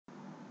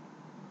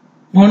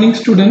Morning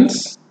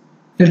students,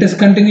 let us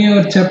continue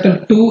our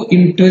chapter 2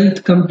 in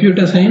 12th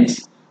computer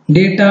science,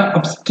 data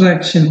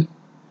abstraction.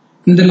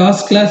 In the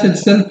last class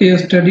itself we have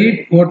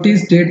studied what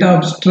is data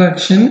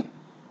abstraction,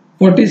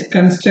 what is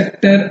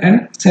constructor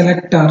and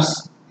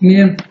selectors.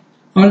 Yeah.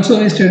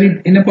 Also I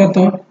studied in a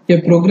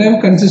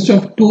program consists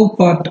of two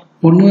parts.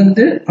 One is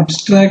the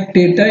abstract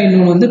data,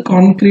 another is the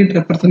concrete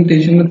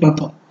representation.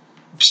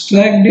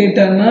 Abstract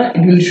data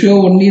it will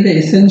show only the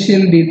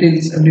essential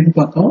details.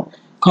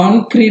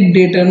 Concrete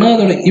data na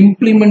adoda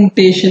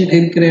implementation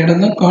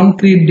irukra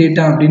concrete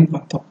data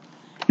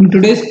In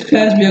today's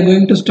class we are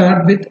going to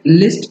start with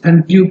list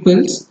and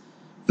tuples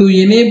to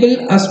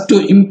enable us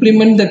to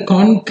implement the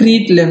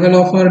concrete level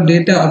of our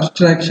data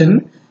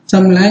abstraction.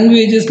 Some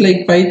languages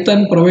like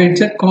Python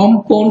provides a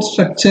compound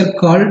structure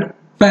called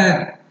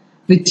pair,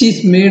 which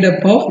is made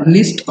up of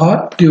list or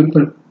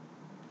tuple.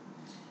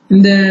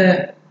 In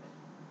the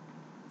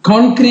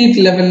concrete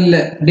level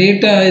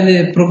data the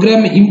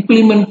program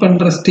implement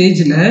பண்ற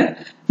ஸ்டேஜ்ல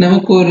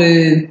நமக்கு ஒரு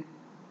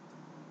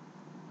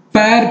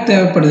pair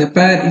தேவைப்படுது.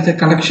 Pair is a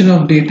collection of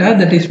data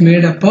that is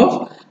made up of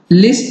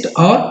list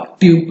or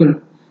tuple.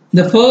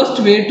 The first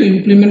way to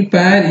implement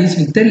pair is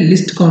with the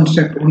list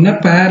construct. ஒண்ணா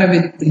pair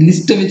with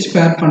list which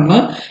pair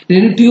பண்ணலாம்,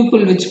 இல்ல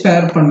tuple which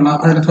pair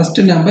பண்ணலாம். அதுல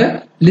first நாம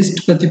list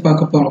பத்தி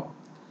பார்க்க போறோம்.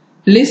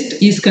 List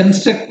is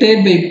constructed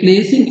by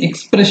placing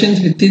expressions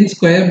within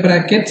square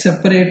brackets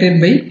separated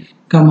by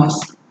commas.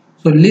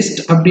 So list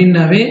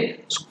அப்படினாவே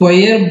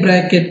square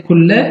bracket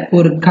குள்ள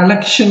ஒரு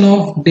collection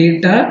of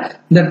data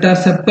that are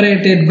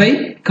separated by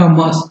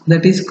commas,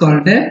 that is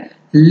called a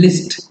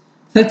list.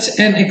 Such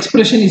an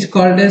expression is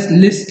called as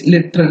list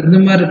literal.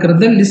 இந்த மாதிரி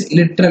இருக்குறத list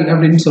literal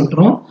அப்படினு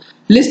சொல்றோம்.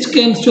 List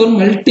can store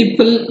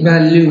multiple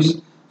values.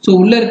 So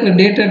உள்ள இருக்கிற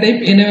data type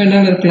என்ன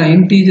வேணாலும் இருக்கலாம்,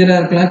 இன்டிஜரா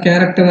இருக்கலாம்,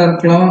 கேரக்டரா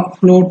இருக்கலாம்,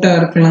 ஃப்ளோட்டா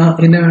இருக்கலாம்,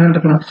 என்ன வேணாலும்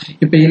இருக்கலாம்.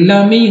 இப்போ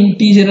எல்லாமே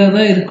இன்டிஜரா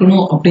தான்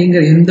இருக்கணும்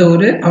அப்படிங்கிற எந்த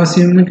ஒரு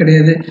அவசியமும்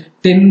கிடையாது.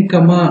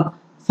 10,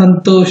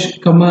 Santhosh,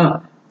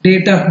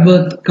 date of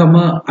birth,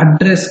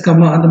 address,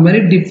 அந்த மாதிரி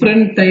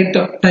different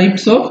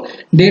types of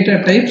data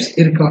types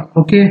இருக்கலாம்.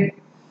 Okay.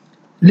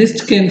 List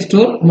can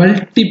store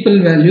multiple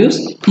values.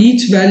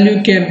 Each value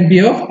can be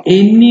of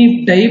any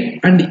type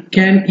and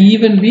can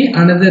even be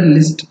another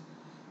list.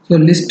 So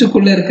list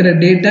குள்ள இருக்கிற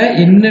data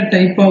என்ன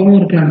டைப்பாவும்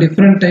இருக்கலாம்,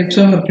 different types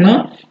ஆவும்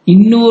இருக்கலாம்,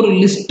 இன்னொரு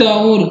list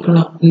ஆவும்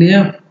இருக்கலாம்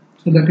இல்லையா?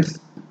 So that is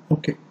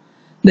okay.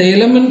 The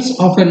elements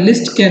of a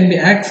list can be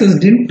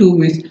accessed in two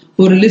ways.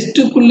 ஒரு list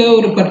குள்ள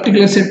ஒரு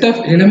particular set of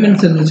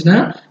elements இருந்துச்சுன்னா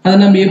அதை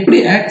நம்ம எப்படி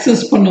access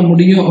பண்ண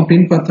முடியும்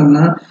அப்படின்னு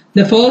பார்த்தோம்னா,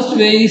 the first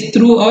way is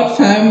through our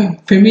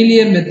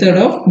familiar method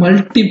of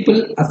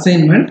multiple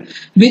assignment,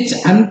 which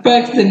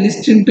unpacks the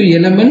list into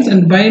elements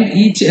and bind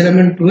each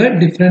element to a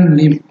different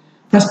name.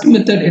 First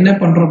method என்ன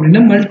பண்றோம்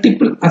அப்படின்னா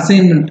multiple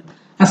assignment.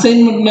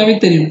 Assignmentனாவே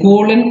தெரியும்,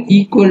 colon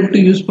equal to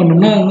யூஸ்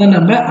பண்ணோம்னா அதுதான்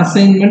நம்ம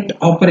assignment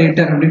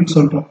operator அப்படின்னு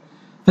சொல்றோம்.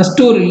 First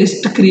ஒரு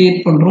list create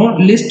பண்றோம்,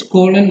 list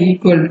colon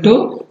equal to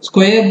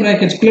square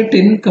brackets குள்ள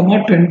 10,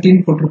 20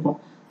 போட்டிருப்போம்.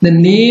 The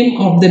name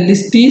of the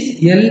list is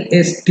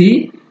lst.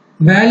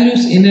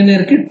 values என்னென்ன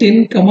இருக்கு, 10,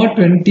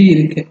 20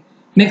 இருக்கு.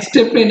 Next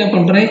step என்ன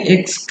பண்றேன்,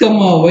 x,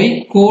 y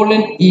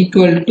colon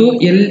equal to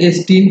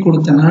lst ன்னு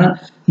கொடுத்தனா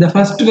the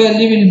first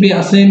value will be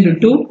assigned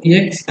to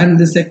x and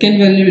the second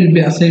value will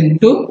be assigned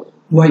to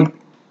y.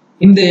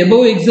 In the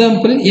above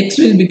example, x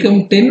will become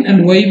 10 and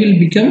y will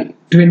become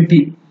 20.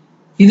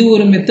 இது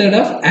ஒரு method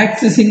of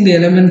accessing the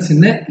elements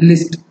in a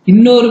list.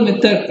 இன்னொரு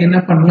method என்ன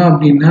பண்ணலாம்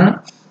அப்படின்னா,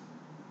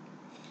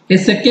 a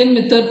second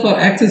method for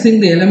accessing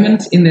the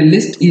elements in a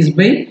list is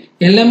by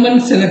element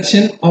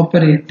selection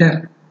operator.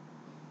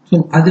 So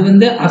அது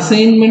வந்து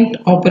assignment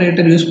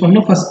operator use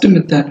பண்ணோம் first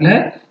methodல.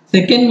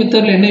 Second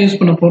method என்ன use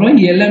பண்ண போறோம்,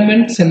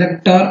 element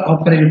selector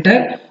operator,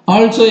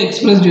 also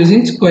expressed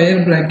using square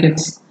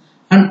brackets.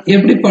 And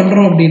எப்படி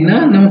பண்றோம் அப்படின்னா,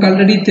 நமக்கு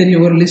ஆல்ரெடி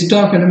தெரியும் ஒரு list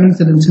of elements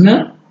இருந்துச்சுன்னா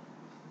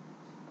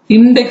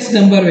index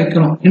number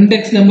வைக்கிறோம்.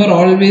 Index number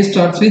always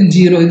starts with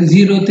 0. இது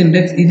 0th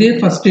index, இது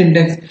first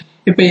index.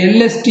 இப்போ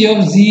lst of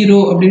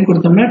 0 அப்படின்னு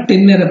கொடுத்தோம்னா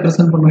 10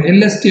 ரெப்ரசன்ட் பண்ணுவோம்.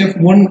 lst of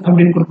 1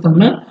 அப்படின்னு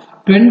கொடுத்தோம்னா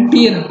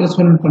 20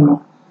 ரெப்ரசன்ட்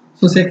பண்ணுவோம்.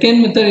 So second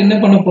method என்ன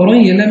பண்ண போறோம்,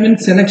 element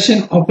selection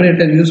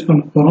operator யூஸ்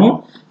பண்ண போறோம்.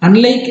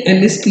 Unlike a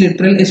list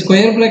literal, a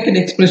square bracket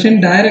expression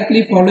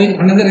directly following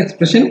another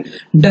expression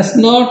does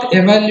not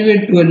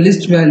evaluate to a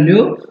list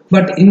value,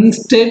 but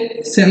instead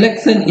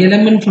selects an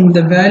element from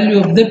the value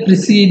of the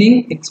preceding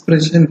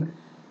expression.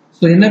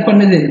 So என்ன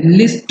பண்ணுது,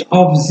 list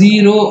of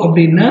 0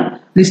 அப்படின்னா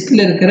லிஸ்ட்ல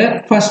இருக்கிற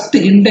first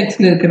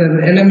indexல இருக்கிற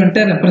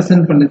எலிமெண்ட்டை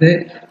represent பண்ணுது.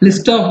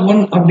 list of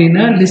 1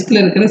 அப்படின்னா லிஸ்ட்ல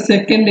இருக்கிற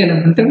second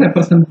எலிமெண்ட்டை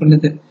ரெப்ரசன்ட்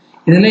பண்ணுது.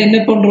 இதெல்லாம் என்ன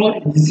பண்றோம்,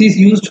 this is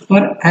used for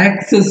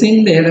accessing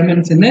the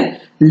elements in a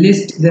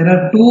list. There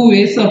are two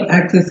ways of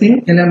accessing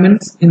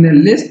elements in a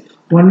list.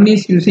 One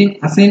is using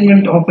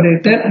assignment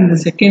operator and the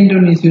second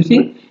one is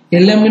using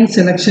element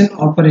selection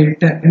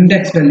operator,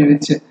 index value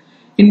which.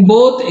 In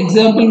both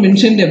example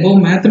mentioned above,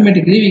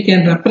 mathematically we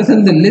can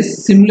represent the list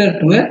similar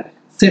to a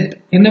set.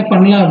 என்ன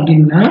பண்ணலாம்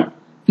அப்படின்னா,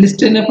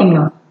 list என்ன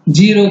பண்ணலாம்,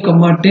 0,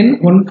 10,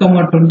 1,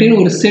 20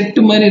 ஒரு set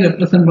மாதிரி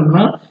represent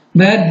பண்ணலாம்.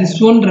 where this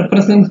one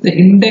represents the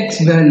index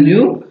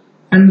value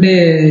and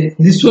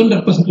this one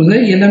represents the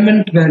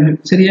element value.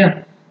 சரியா?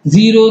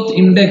 0th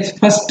index,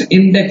 first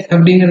index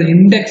அப்படிங்கற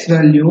index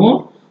value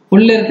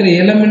உள்ள இருக்கிற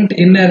எலிமெண்ட்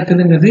என்ன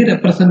இருக்குதுங்கிறது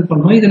ரெப்ரசன்ட்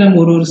பண்ணும். இத நம்ம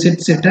ஒரு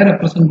செட்டா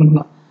ரெப்ரசன்ட்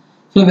பண்ணலாம்.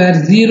 So where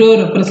 0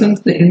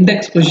 represents the index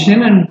position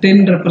and 10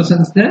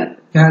 represents the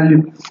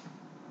value.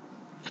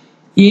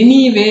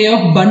 Any way of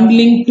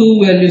bundling two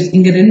values,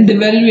 இங்க ரெண்டு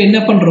வேல்யூ என்ன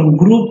பண்றோம்,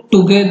 group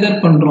together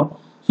பண்றோம்.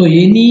 So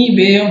any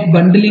way of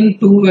bundling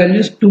two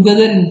values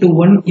together into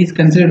one is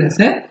considered as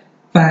a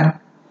pair.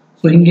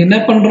 So இங்க என்ன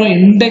பண்றோம்,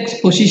 index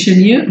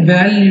positionையும்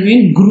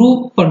வேல்யூவையும் group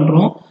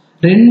பண்றோம்.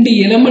 ரெண்டு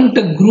எலிமெண்ட்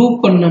group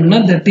பண்ணோம்னா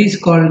that is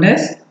called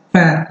as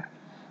pair.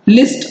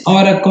 List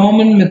or a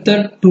common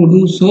method to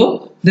do so.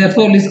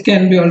 Therefore list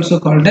can be also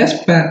called as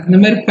pair. இந்த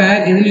மாதிரி pair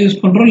எதுல use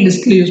பண்றோம்,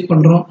 listல யூஸ்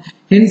பண்றோம்.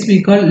 Hence we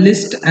call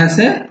list as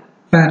a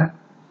pair.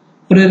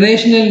 ஒரு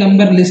rational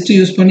number list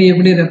use பண்ணி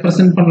எப்படி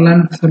represent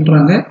பண்ணலாம்னு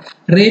சொல்றாங்க.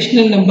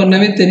 ரேஷனல்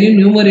நம்பர்னாவே தெரியும்,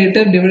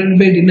 நியூமரேட்டர் டிவைடட்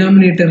பை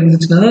டினாமினேட்டர்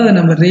இருந்துச்சுன்னா அதை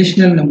நம்ம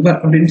ரேஷனல் நம்பர்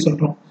அப்படின்னு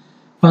சொல்றோம்.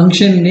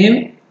 ஃபங்க்ஷன் நேம்,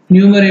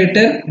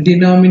 நியூமரேட்டர்,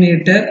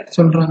 டினாமினேட்டர்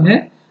சொல்றாங்க.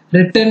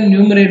 Return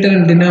numerator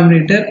and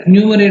denominator,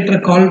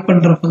 numerator கால்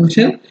பண்ற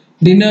ஃபங்க்ஷன்,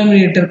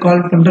 டினாமினேட்டர்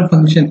கால் பண்ற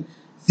ஃபங்க்ஷன்.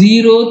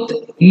 0th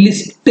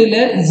லிஸ்ட்ல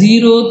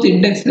 0th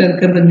இண்டெக்ஸ்ல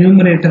இருக்கிறது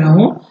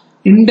நியூமரேட்டராகவும்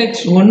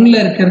இண்டெக்ஸ் 1ல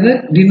இருக்கிறது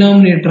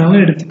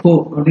டினாமினேட்டராகவும் எடுத்துக்கோ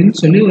அப்படின்னு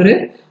சொல்லி ஒரு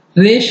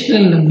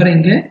ரேஷனல் நம்பர்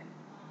இங்க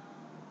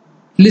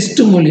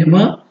லிஸ்ட்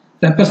மூலமா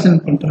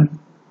ரெப்ரசன்ட் பண்றாங்க.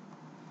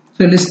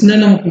 So listனா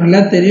நமக்கு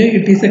நல்லா தெரியும்,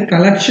 it is a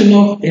collection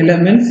of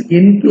elements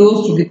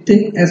enclosed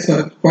within a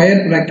square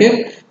bracket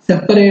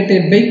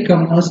separated by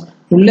commas.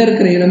 உள்ள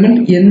இருக்கிற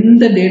எலிமெண்ட்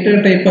எந்த டேட்டா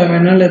டைப்பா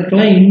வேணாலும்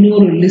இருக்கலாம்,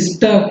 இன்னொரு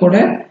லிஸ்டா கூட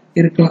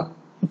இருக்கலாம்.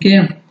 Okay,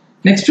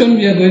 next one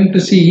we are going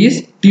to see is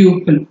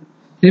tuple.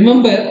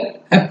 Remember,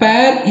 a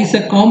pair is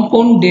a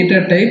compound data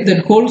type that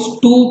holds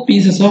two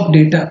pieces of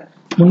data.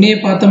 முன்னே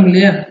பார்த்தோம்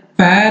இல்லையா,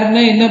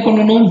 pairனா என்ன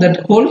பண்ணணும், that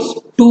holds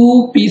two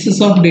pieces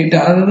of data.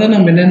 அதுதான்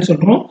நம்ம என்னன்னு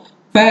சொல்றோம்,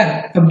 pair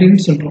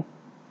அப்படின்னு சொல்றோம்.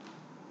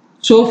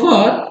 So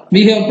far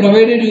we have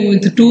provided you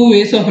with two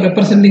ways of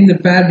representing the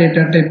pair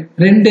data type.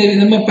 ரெண்டு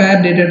விதமா pair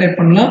data type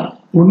பண்ணலாம்.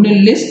 ஒன்னு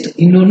list,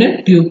 இன்னொன்னு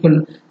tuple.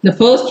 The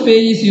first way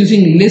is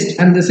using list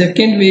and the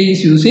second way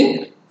is using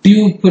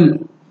tuple.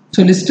 So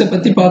list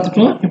பத்தி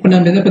பார்த்துட்டோம். இப்போ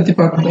நாம எதை பத்தி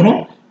பார்க்க போறோம்,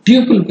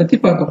 tuple பத்தி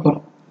பார்க்க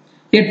போறோம்.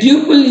 A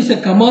tuple is a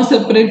comma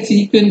separate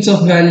sequence of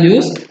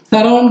values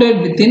surrounded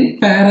within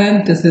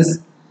parentheses.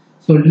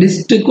 So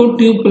list க்கும்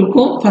tuple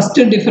க்கும் first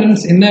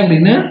difference என்ன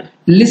அப்படின்னா,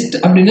 list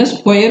அப்படின்னா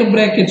ஸ்கொயர்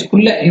பிராக்கெட்ஸ்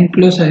குள்ள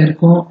என்க்ளோஸ்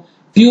ஆயிருக்கும்,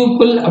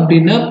 tuple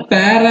அப்படின்னா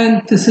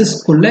parentheses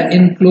குள்ள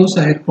என்க்ளோஸ்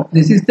ஆயிருக்கும்.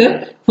 This is the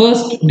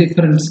first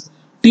difference.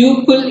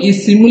 Tuple is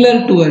similar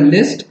to a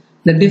list.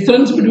 The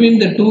difference between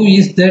the two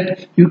is that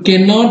you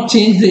cannot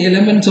change the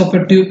elements of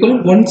a tuple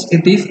once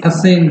it is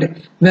assigned,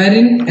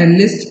 wherein a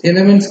list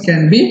elements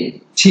can be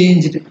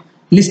changed.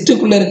 List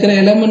குள்ள இருக்கிற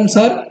elements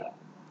are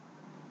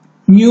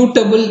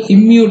mutable,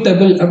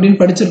 immutable அப்படின்னு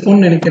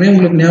படிச்சிருப்போம்னு நினைக்கிறேன்,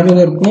 உங்களுக்கு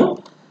ஞாபகம் இருக்கும்.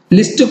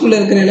 List குள்ள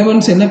இருக்கிற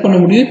elements என்ன பண்ண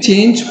முடியும்,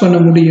 சேஞ்ச் பண்ண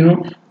முடியும்.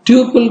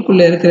 tuple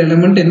குள்ள இருக்கிற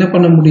எலிமெண்ட் என்ன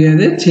பண்ண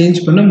முடியாது, சேஞ்ச்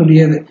பண்ண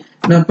முடியாது.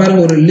 நான்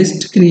பாருங்க ஒரு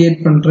லிஸ்ட் கிரியேட்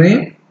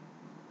பண்றேன்.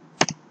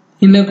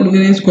 என்ன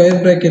கொடுக்கிறேன்,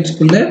 ஸ்கொயர் பிராக்கெட்ஸ்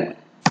குள்ள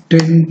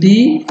 20,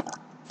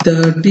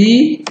 30,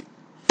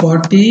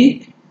 40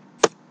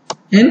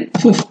 and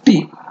 50.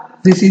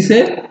 This is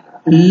a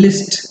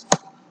list.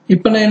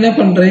 இப்போ நான் என்ன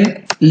பண்றேன்,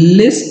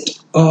 list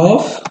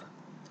of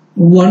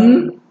 1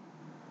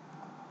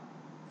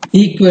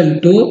 equal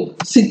to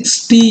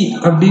 60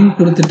 அப்படின்னு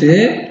கொடுத்துட்டு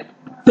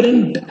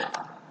print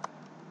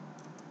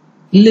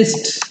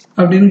list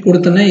அப்படின்னு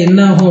கொடுத்தனா என்ன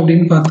ஆகும்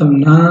அப்படின்னு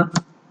பார்த்தோம்னா,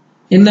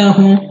 என்ன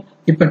ஆகும்,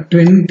 இப்ப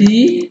 20,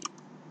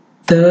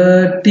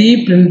 30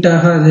 print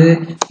ஆகாது.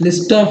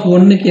 list of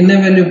 1க்கு என்ன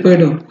வேல்யூ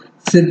போயிடும்,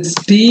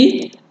 60,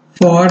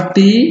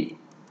 40,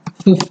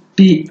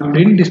 50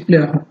 அப்படின்னு டிஸ்ப்ளே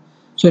ஆகும்.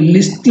 ஸோ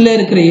லிஸ்ட்ல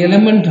இருக்கிற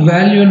எலிமெண்ட்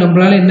வேல்யூ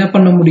நம்மளால என்ன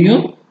பண்ண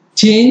முடியும்,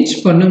 சேஞ்ச்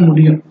பண்ண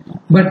முடியும்.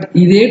 பட்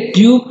இதே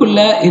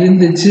டியூபிளா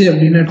இருந்துச்சு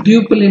அப்படின்னா,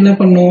 டியூபிள் என்ன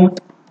பண்ணும்,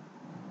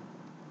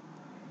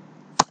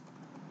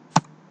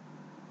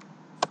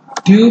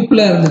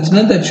 டியூபிளா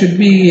இருந்துச்சுன்னா that should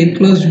be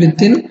enclosed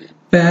within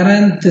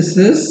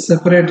parentheses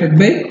separated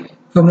by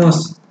commas.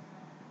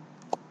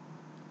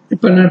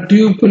 இப்போ நான்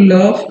டியூபிள்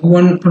ஆஃப்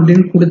 1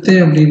 அப்படின்னு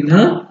கொடுத்தேன் அப்படின்னா,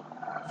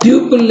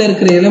 டியூபிள்ல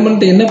இருக்கிற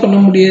எலிமெண்ட் என்ன பண்ண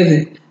முடியாது,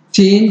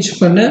 சேஞ்ச்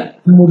பண்ண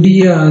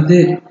முடியாது.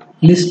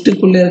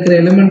 லிஸ்டுக்குள்ள இருக்கிற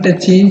எலிமெண்ட்டை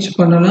சேஞ்ச்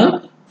பண்ணலாம்,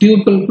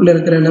 டியூபிள்குள்ள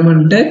இருக்கிற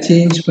எலிமெண்ட்டை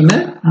சேஞ்ச் பண்ண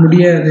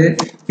முடியாது.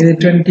 இது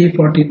 20,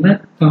 40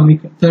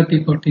 காமிக்கும், 30,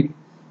 40.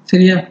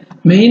 சரியா?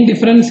 மெயின்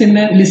டிஃபரன்ஸ்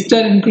என்ன, list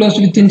R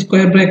enclosed within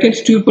square brackets,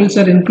 tuples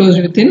are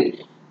enclosed within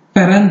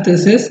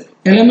parentheses.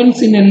 Elements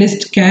in a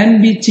list can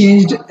be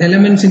changed,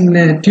 elements in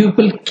a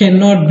tuple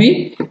cannot be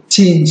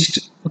changed.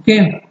 Okay,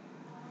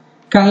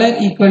 color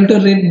equal to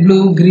red,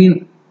 blue, green.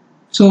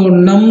 So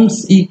nums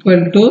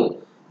equal to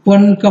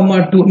 1,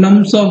 2.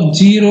 nums of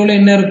 0 ல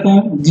என்ன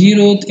இருக்கும்,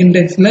 0th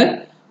indexல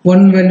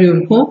 1 value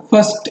இருக்கும்,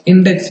 first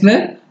indexல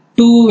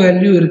 2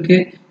 value இருக்கு.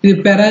 இது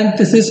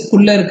parenthesis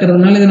குள்ள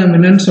இருக்கிறதுனால இதை நம்ம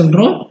என்னன்னு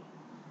சொல்றோம்,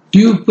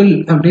 tuple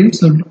அப்படின்னு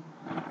சொல்றோம்.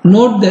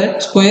 Note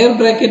that square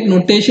bracket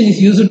notation is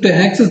used to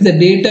access the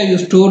data you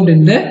stored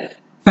in the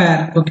pair.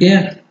 Okay,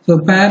 so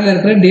pair la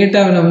irukra data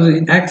namu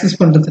access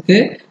பண்றதுக்கு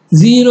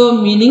 0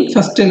 meaning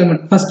first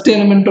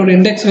element ஓட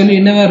index value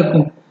என்னவா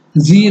இருக்கும்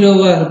 0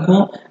 வா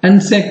இருக்கும் and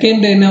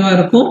second என்னவா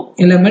இருக்கும்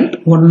element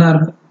 1 ஆ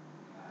இருக்கும்.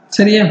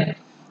 சரியா?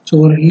 so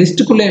ஒரு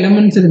லிஸ்ட் குள்ள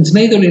எலிமெண்ட்ஸ்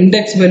இருந்துச்சுனா இதோட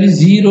இன்டெக்ஸ் வேல்யூ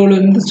 0 ல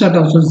இருந்து ஸ்டார்ட்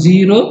ஆகும். so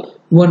 0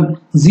 1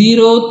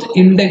 0th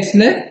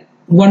இண்டெக்ஸ்ல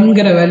 1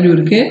 ங்கற வேல்யூ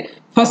இருக்கு,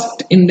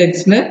 ஃபர்ஸ்ட்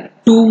இண்டெக்ஸ்ல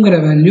 2 ங்கற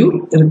வேல்யூ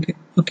இருக்கு.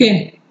 Okay,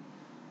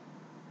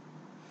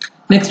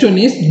 next one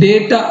is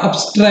data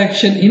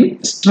abstraction in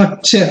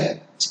structure.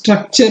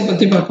 Structure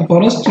பத்தி பார்க்க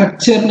போறோம்.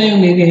 ஸ்ட்ரக்சர்னு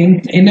இவங்க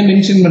என்ன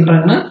மென்ஷன்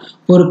பண்றாங்கன்னா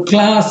ஒரு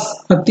கிளாஸ்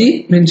பத்தி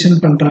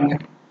மென்ஷன் பண்றாங்க.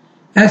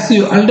 As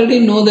you already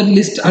know that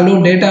list allow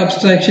data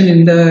abstraction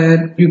in the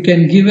you can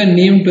give a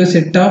name to a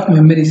set of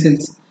memory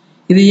cells.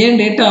 இது ஏன்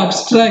data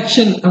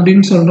abstraction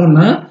அப்படின்னு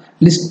சொல்றோம்னா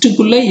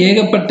லிஸ்ட்டுக்குள்ள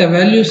ஏகப்பட்ட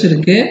வேல்யூஸ்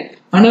இருக்கு,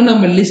 ஆனா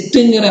நம்ம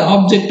லிஸ்ட்ங்கிற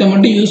ஆப்ஜெக்டை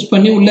மட்டும் யூஸ்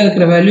பண்ணி உள்ள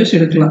இருக்கிற வேல்யூஸ்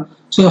எடுக்கலாம்.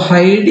 So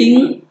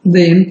hiding the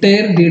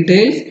entire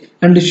details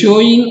and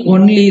showing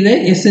only the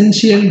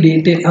essential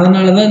detail.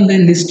 அதனால தான் இந்த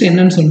லிஸ்ட்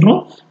என்னன்னு சொல்றோம்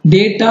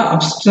data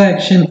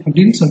abstraction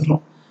அப்படின்னு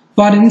சொல்றோம்.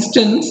 For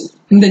instance,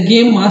 in the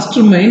game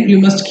Mastermind, you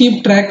must keep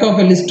track of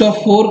a list of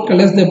 4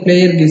 colors the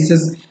player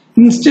guesses.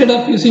 Instead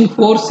of using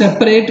 4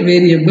 separate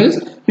variables,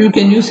 you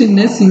can use in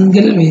a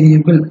single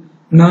variable.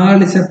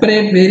 4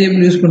 separate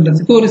variable use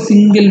பண்றதுக்கு ஒரு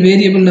single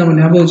variable நாம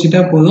ஞாபகம்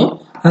வச்சிட்டா போதும்.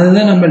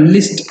 அதுதான் நம்ம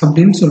list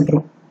அப்படின்னு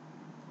சொல்றோம்.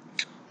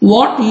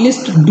 What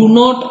list do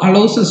not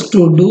allows us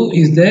to do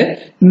is the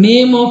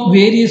name of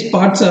various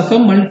parts of a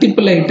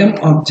multiple item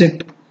object.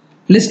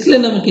 லிஸ்ட்ல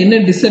நமக்கு என்ன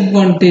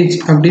டிஸ்அட்வான்டேஜ்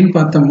அப்படின்னு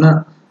பார்த்தோம்னா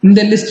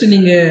இந்த லிஸ்ட்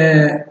நீங்க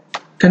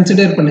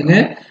கன்சிடர் பண்ணுங்க.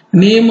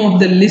 Name of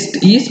the list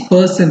is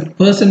person.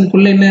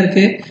 பர்சனுக்குள்ள என்ன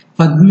இருக்கு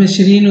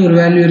பத்மஸ்ரீன்னு ஒரு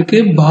வேல்யூ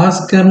இருக்கு,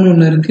 பாஸ்கர்னு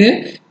ஒன்று இருக்கு,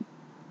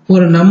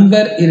 ஒரு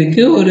நம்பர்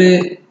இருக்கு, ஒரு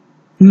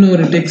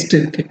இன்னொரு டெக்ஸ்ட்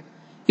இருக்கு.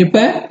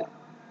 இப்ப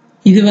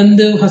இது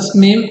வந்து ஃபர்ஸ்ட்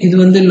நேம், இது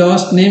வந்து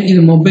லாஸ்ட் நேம்,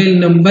 இது மொபைல்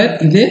நம்பர்,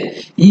 இது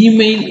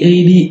இமெயில்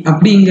ஐடி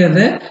அப்படிங்கிறத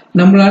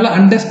நம்மளால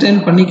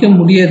அண்டர்ஸ்டாண்ட் பண்ணிக்க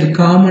முடியாது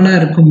காமனா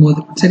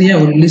இருக்கும்போது. சரியா?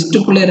 ஒரு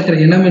லிஸ்ட்டுக்குள்ள இருக்கிற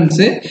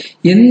எலிமெண்ட்ஸ்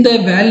எந்த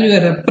வேல்யூவை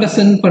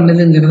ரெப்ரசன்ட்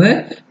பண்ணுதுங்கிறத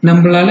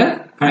நம்மளால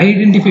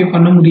ஐடென்டிஃபை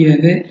பண்ண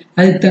முடியாது.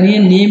 அது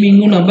தனியாக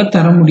நேமிங்கும் நம்ம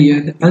தர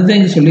முடியாது. அதுதான்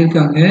இங்க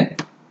சொல்லியிருக்காங்க.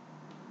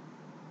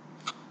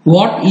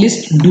 What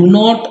list do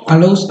not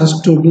allows us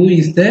to do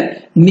is the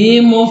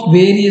name of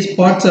various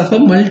parts of a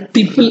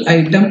multiple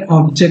item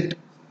object.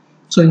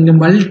 So இங்க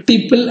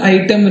multiple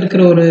item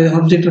இருக்கிற ஒரு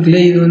ஆப்ஜெக்ட்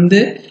இருக்குல்ல, இது வந்து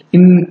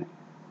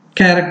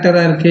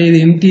கேரக்டரா இருக்கு, இது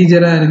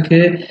இன்டீஜரா இருக்கு,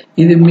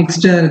 இது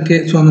மிக்ஸ்டா இருக்கு.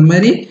 ஸோ அந்த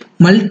மாதிரி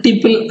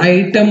மல்டிபிள்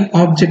ஐட்டம்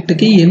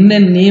ஆப்ஜெக்டுக்கு என்ன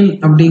நேம்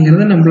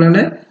அப்படிங்கிறத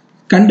நம்மளால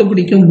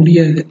கண்டுபிடிக்க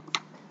முடியாது.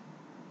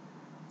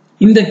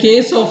 In the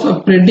case of a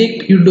predict,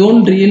 you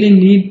don't really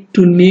need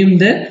to name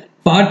the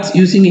parts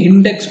using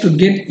index to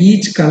get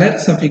each color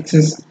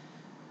suffixes.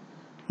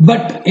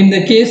 But in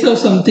the case of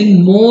something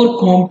more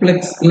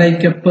complex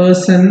like a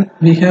person,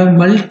 we have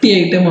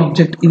multi-item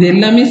object. இது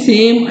எல்லாமே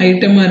same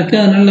ஐட்டமா இருக்கு,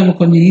 அதனால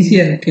நமக்கு கொஞ்சம்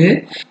ஈஸியா இருக்கு.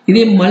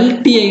 இதே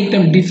multi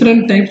item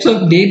different types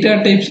of data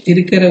types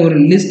இருக்கிற ஒரு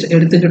லிஸ்ட்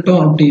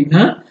எடுத்துக்கிட்டோம்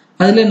அப்படின்னா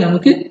அதுல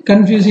நமக்கு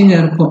கன்ஃபியூசிங்கா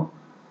இருக்கும்.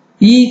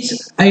 Each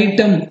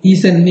item is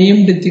a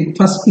named thing.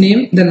 First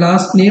name, the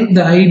last name,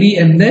 the ID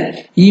and the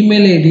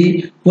email ID.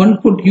 One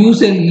could use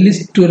a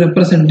list to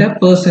represent a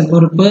person.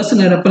 ஒரு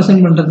பர்சனை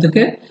represent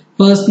பண்றதுக்கு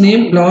first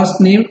name, last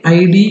name,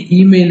 ID,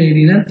 email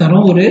ID தான்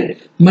தரோம் ஒரு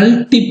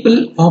multiple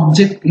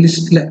object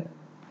லிஸ்ட்ல.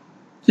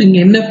 இங்க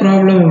என்ன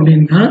problem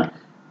அப்படின்னா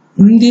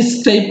in this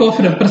type of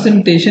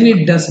representation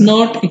it does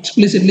not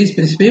explicitly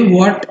specify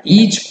what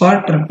each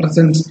part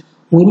represents.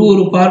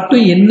 ஒரு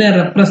பார்ட்டும் என்ன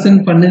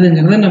ரெப்ரசன்ட்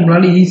பண்ணுதுங்கிறத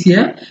நம்மளால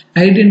ஈஸியா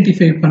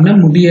ஐடென்டிஃபை பண்ண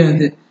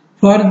முடியாது.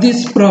 For this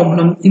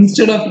problem,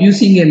 instead of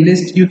using a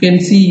list, you can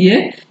see a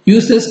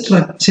user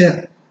structure.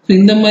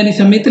 இந்த மாதிரி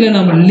சமயத்துல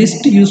நம்ம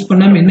லிஸ்ட் யூஸ்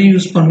பண்ணாம என்ன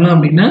யூஸ் பண்ணலாம்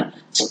அப்படின்னா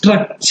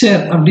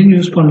ஸ்ட்ரக்சர் அப்படின்னு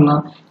யூஸ்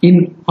பண்ணலாம். In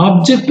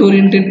object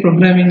oriented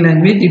programming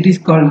language, it is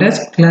called as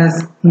class.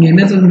 இங்க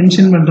என்ன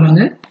மென்ஷன்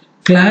பண்றாங்க,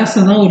 கிளாஸ்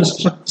தான் ஒரு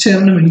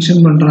ஸ்ட்ரக்சர்னு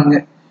மென்ஷன் பண்றாங்க.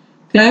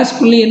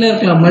 கிளாஸ்க்குள்ளே என்ன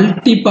இருக்கலாம்,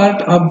 மல்டி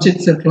பார்ட்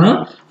ஆப்ஜெக்ட்ஸ் இருக்கலாம்,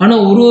 ஆனா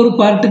ஒரு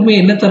பார்ட்டுக்குமே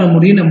என்ன தர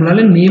முடியும்,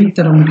 நம்மளால நேம்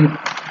தர முடியும்.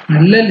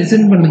 நல்லா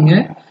லிசன் பண்ணுங்க,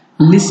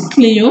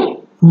 லிஸ்ட்லயும்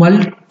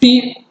மல்டி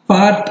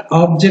பார்ட்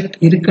ஆப்ஜெக்ட்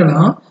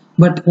இருக்கலாம்,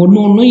 பட்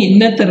ஒன்னு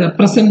என்னத்தை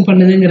ரெப்ரசன்ட்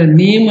பண்ணுதுங்கிற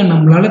நேமை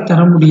நம்மளால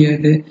தர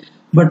முடியாது.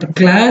 பட்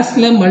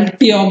கிளாஸ்ல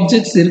மல்டி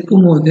ஆப்ஜெக்ட்ஸ்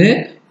இருக்கும்போது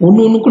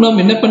ஒன்னுக்கும்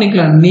நம்ம என்ன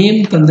பண்ணிக்கலாம்,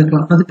 நேம்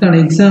தந்துக்கலாம். அதுக்கான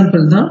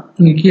எக்ஸாம்பிள் தான்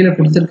இங்க கீழே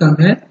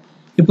கொடுத்துருக்காங்க.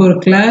 இப்போ ஒரு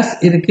கிளாஸ்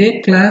இருக்கு,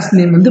 கிளாஸ்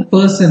நேம் வந்து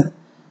பர்சன்.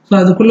 ஸோ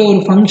அதுக்குள்ள ஒரு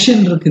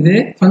ஃபங்க்ஷன் இருக்குது,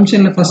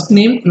 ஃபங்க்ஷன்ல first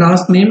name,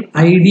 last name,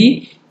 ID,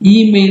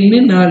 இமெயில்னு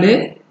 4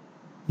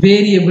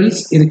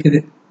 variables இருக்குது.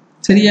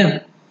 சரியா?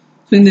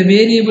 ஸோ இந்த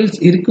வேரியபிள்ஸ்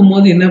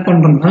இருக்கும்போது என்ன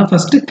பண்றோம்னா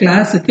ஃபர்ஸ்ட்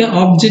கிளாஸுக்கு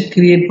ஆப்ஜெக்ட்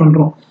கிரியேட்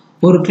பண்றோம்.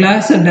 ஒரு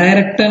கிளாஸை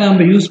டைரக்டா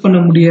நம்ம யூஸ் பண்ண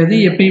முடியாது,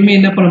 எப்பயுமே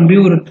என்ன பண்ண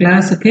முடியும், ஒரு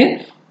கிளாஸுக்கு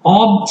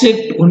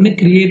ஆப்ஜெக்ட் ஒன்று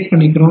கிரியேட்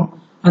பண்ணிக்கிறோம்.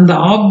 அந்த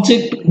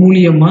ஆப்ஜெக்ட்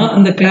மூலியமா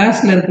அந்த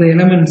கிளாஸ்ல இருக்கிற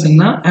எலிமெண்ட்ஸ்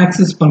எல்லாம்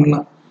ஆக்சஸ்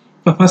பண்ணலாம்.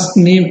 இப்போ ஃபர்ஸ்ட்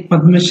நேம்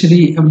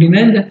பத்மஸ்ரீ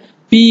அப்படின்னா இந்த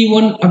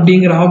P1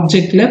 அப்படிங்கிற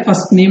ஆப்ஜெக்ட்ல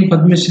first name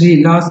Padmashri,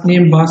 last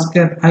name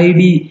Bhaskar,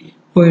 ID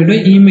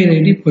போயிடும், இமெயில்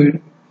ஐடி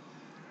போயிடும்.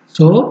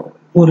 ஸோ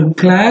ஒரு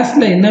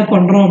கிளாஸ்ல என்ன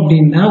பண்றோம்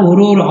அப்படின்னா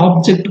ஒரு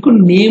ஆப்ஜெக்ட்டுக்கும்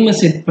நேமை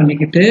செட்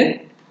பண்ணிக்கிட்டு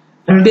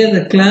அப்படியே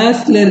அந்த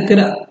கிளாஸ்ல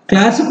இருக்கிற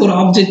கிளாஸுக்கு ஒரு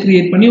ஆப்ஜெக்ட்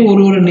கிரியேட் பண்ணி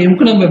ஒரு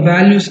நேமுக்கு நம்ம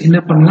வேல்யூஸ் என்ன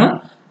பண்ணலாம்,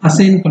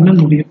 அசைன் பண்ண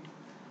முடியும்.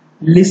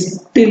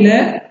 லிஸ்ட்ல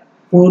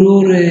ஒரு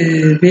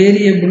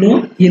வேரியபிளும்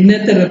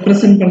என்னத்தை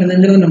ரெப்ரசன்ட்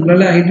பண்ணுதுங்கிறத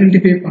நம்மளால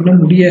ஐடென்டிஃபை பண்ண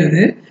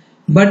முடியாது.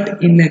 பட்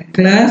இந்த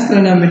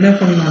கிளாஸ்ல நம்ம என்ன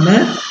பண்ணலாம்னா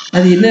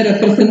அது என்ன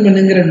ரெப்ரசன்ட்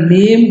பண்ணுங்கிற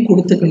நேம்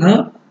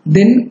கொடுத்துக்கலாம்.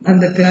 தென்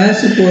அந்த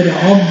கிளாஸுக்கு ஒரு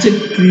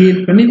ஆப்ஜெக்ட்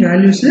கிரியேட் பண்ணி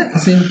வேல்யூஸை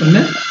அசைன் பண்ண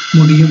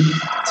முடியும்.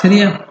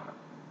 சரியா?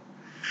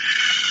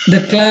 The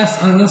class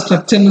another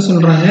structure னு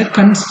சொல்றாங்க.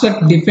 Construct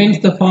defines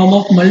the form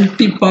of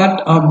multi-part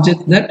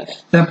object that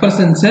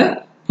represents a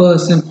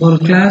person. ஒரு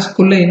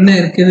கிளாஸ்க்குள்ள என்ன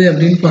இருக்குது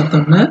அப்படின்னு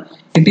பார்த்தோம்னா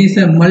it is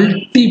a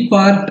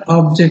multi-part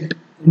object.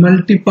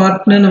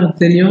 multi-partனா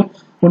நமக்கு தெரியும்,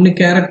 ஒன்னு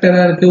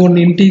கேரக்டரா இருக்கு,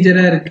 ஒன்னு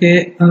இன்டீஜரா இருக்கு,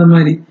 அந்த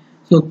மாதிரி.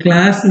 ஸோ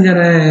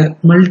கிளாஸ்ங்கிற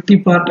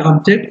மல்டி-பார்ட்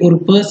ஆப்ஜெக்ட் ஒரு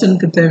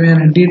பர்சனுக்கு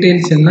தேவையான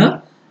டீடைல்ஸ் எல்லாம்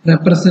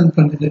ரெப்ரசன்ட்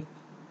பண்ணுது.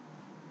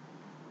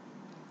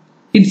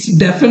 Its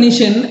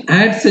definition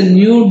adds a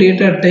new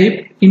data type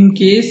in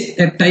case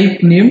a type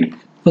named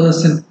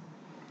person.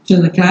 So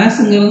இந்த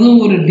கிளாஸ்ங்கிறது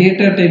ஒரு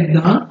டேட்டா டைப்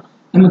தான்.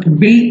 நமக்கு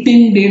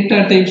built-in data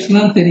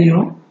typesலாம்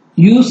தெரியும்.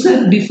 user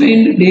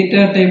defined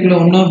data typeல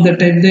one of the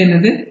type தான்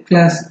என்னது,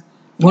 class.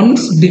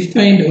 Once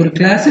defined ஒரு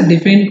class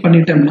define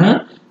பண்ணிட்டோம்னா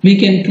we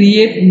can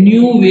create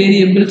new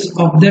variables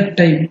of that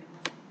type.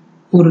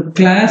 ஒரு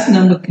class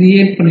நம்ம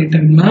create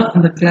பண்ணிட்டோம்னா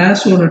அந்த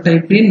classோட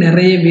டைப்லயே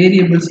நிறைய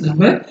variables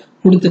நம்ம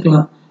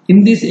கொடுத்துக்கலாம். In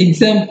this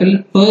example,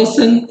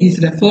 person is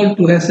referred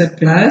to as a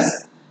class,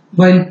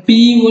 while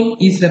P1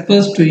 is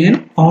refers to an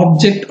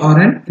object or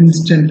an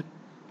instant.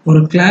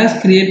 ஒரு class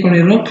create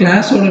பண்ணிடுறோம்,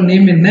 class ஓட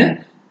name என்ன,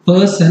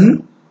 person,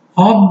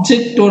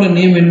 object ஓட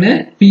name என்ன,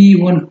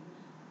 P1.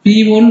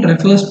 P1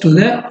 refers to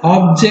the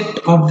object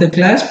of the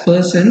class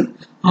person.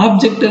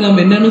 Object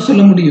நம்ம என்னன்னு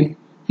சொல்ல முடியும்,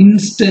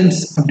 instance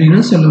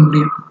அப்படின்னு சொல்ல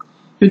முடியும்.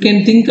 You can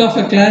think of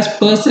a class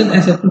person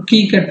as a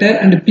cookie cutter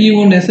and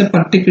P1 as a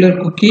particular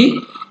cookie.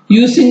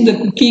 Using the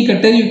cookie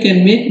cutter you can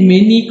make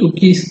many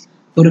cookies.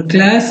 ஒரு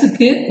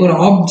கிளாஸுக்கு ஒரு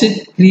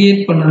ஆப்ஜெக்ட் கிரியேட்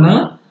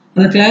பண்ணலாம்,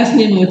 அந்த கிளாஸ்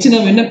நேம் வச்சு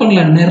நம்ம என்ன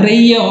பண்ணலாம்,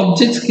 நிறைய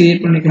ஆப்ஜெக்ட்ஸ்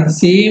கிரியேட் பண்ணிக்கலாம்.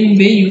 Same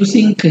way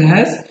using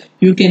class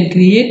you can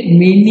create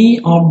many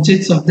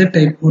objects of the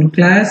type. ஒரு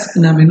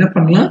கிளாஸ்க்கு நம்ம என்ன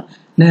பண்ணலாம்,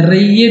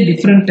 நிறைய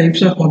different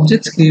types of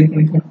objects create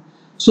பண்ணிக்கலாம்.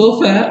 So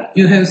far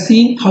you have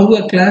seen how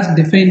a class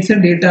defines a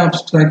data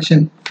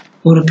abstraction.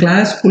 ஒரு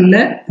கிளாஸ்க்குள்ள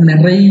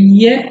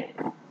நிறைய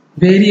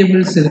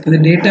வேரியபிள்ஸ் இருக்குது,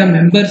 டேட்டா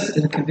மெம்பர்ஸ்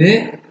இருக்குது.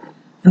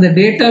 அந்த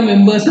டேட்டா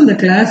மெம்பர்ஸ் அந்த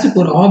கிளாஸுக்கு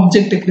ஒரு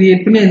ஆப்ஜெக்ட்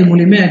கிரியேட் பண்ணி அது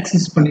மூலியமா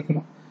ஆக்சஸ்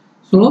பண்ணிக்கலாம்.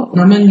 ஸோ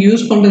நம்ம இங்கே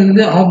யூஸ்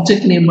பண்றது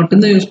ஆப்ஜெக்ட் நேம்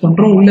மட்டும்தான் யூஸ்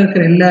பண்றோம், உள்ள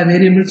இருக்கிற எல்லா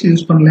வேரியபிள்ஸ்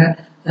யூஸ் பண்ணல.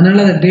 அதனால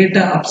அதை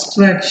டேட்டா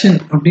அப்ஸ்ட்ராக்ஷன்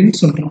அப்படின்னு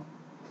சொல்றோம்.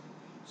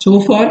 So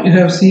far you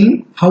have seen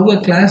how a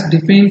class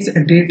defines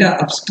a data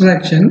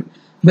abstraction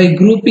by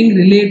grouping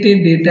related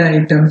data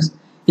items.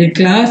 A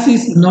class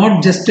is not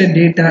just a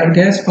data, it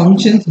has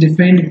functions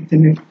defined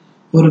within it.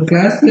 ஒரு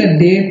கிளாஸ்ல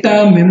data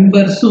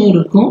மெம்பர்ஸும்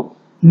இருக்கும்,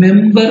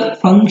 member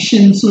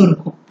ஃபங்க்ஷன்ஸும்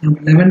இருக்கும். நம்ம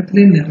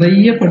 11th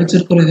நிறைய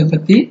படிச்சிருக்கிறோம் இதை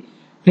பத்தி.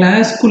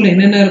 கிளாஸ்க்குள்ள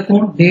என்னென்ன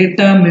இருக்கும்,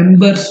 டேட்டா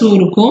மெம்பர்ஸும்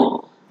இருக்கும்,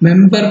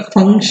 மெம்பர்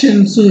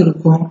ஃபங்க்ஷன்ஸும்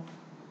இருக்கும்.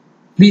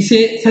 We say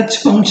such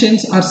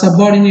functions are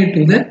subordinate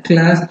to the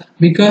class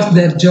because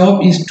their job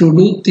is to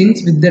do things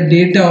with the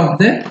data of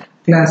the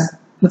class.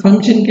 The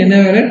function can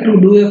have to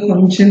do a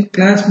function,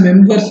 class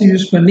members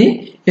use பண்ணி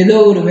ஏதோ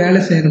ஒரு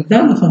வேலை செய்யறது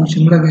தான் அந்த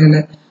ஃபங்க்ஷனோட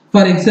வேலை.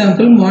 For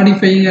example,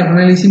 modifying or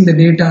analyzing the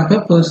data of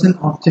a person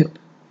object.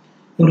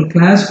 ஒரு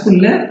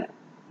கிளாஸ்க்குள்ள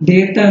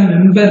data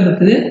member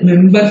இருக்குது,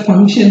 மெம்பர்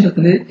ஃபங்க்ஷன்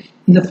இருக்குது.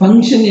 இந்த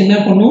ஃபங்க்ஷன் என்ன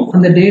பண்ணும்,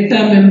 அந்த டேட்டா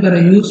மெம்பரை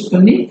யூஸ்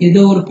பண்ணி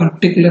ஏதோ ஒரு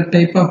பர்டிகுலர்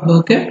டைப் ஆஃப்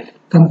ஒர்க்கை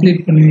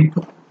கம்ப்ளீட் பண்ணி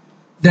வைக்கும்.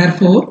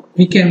 Therefore,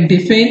 we can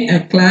define a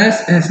class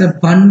as a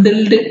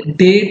bundled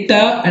data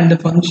and a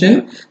function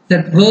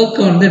that work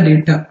on the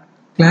data.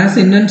 Class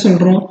என்னன்னு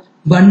சொல்றோம்,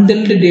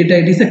 bundled data.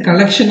 It is a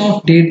collection of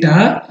data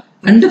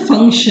and a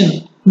function.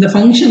 இந்த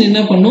function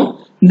என்ன பண்ணும்,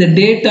 இந்த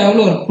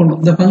டேட்டாவில் work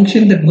பண்ணும். The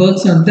function that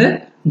works on the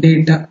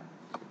data.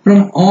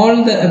 From all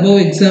the above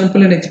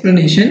example and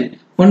explanation,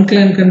 one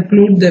can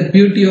conclude the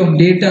beauty of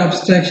data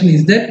abstraction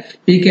is that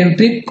we can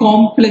treat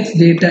complex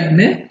data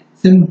in a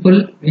simple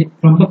way.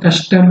 ரொம்ப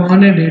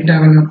கஷ்டமான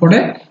டேட்டாவை கூட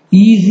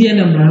ஈஸியா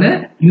நம்மளால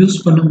use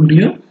பண்ண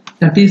முடியும்.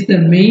 That is the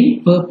main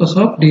purpose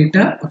of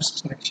data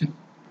abstraction.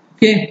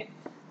 Okay,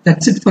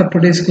 that's it for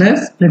today's class.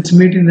 Let's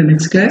meet in the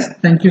next class.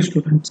 Thank you,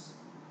 students.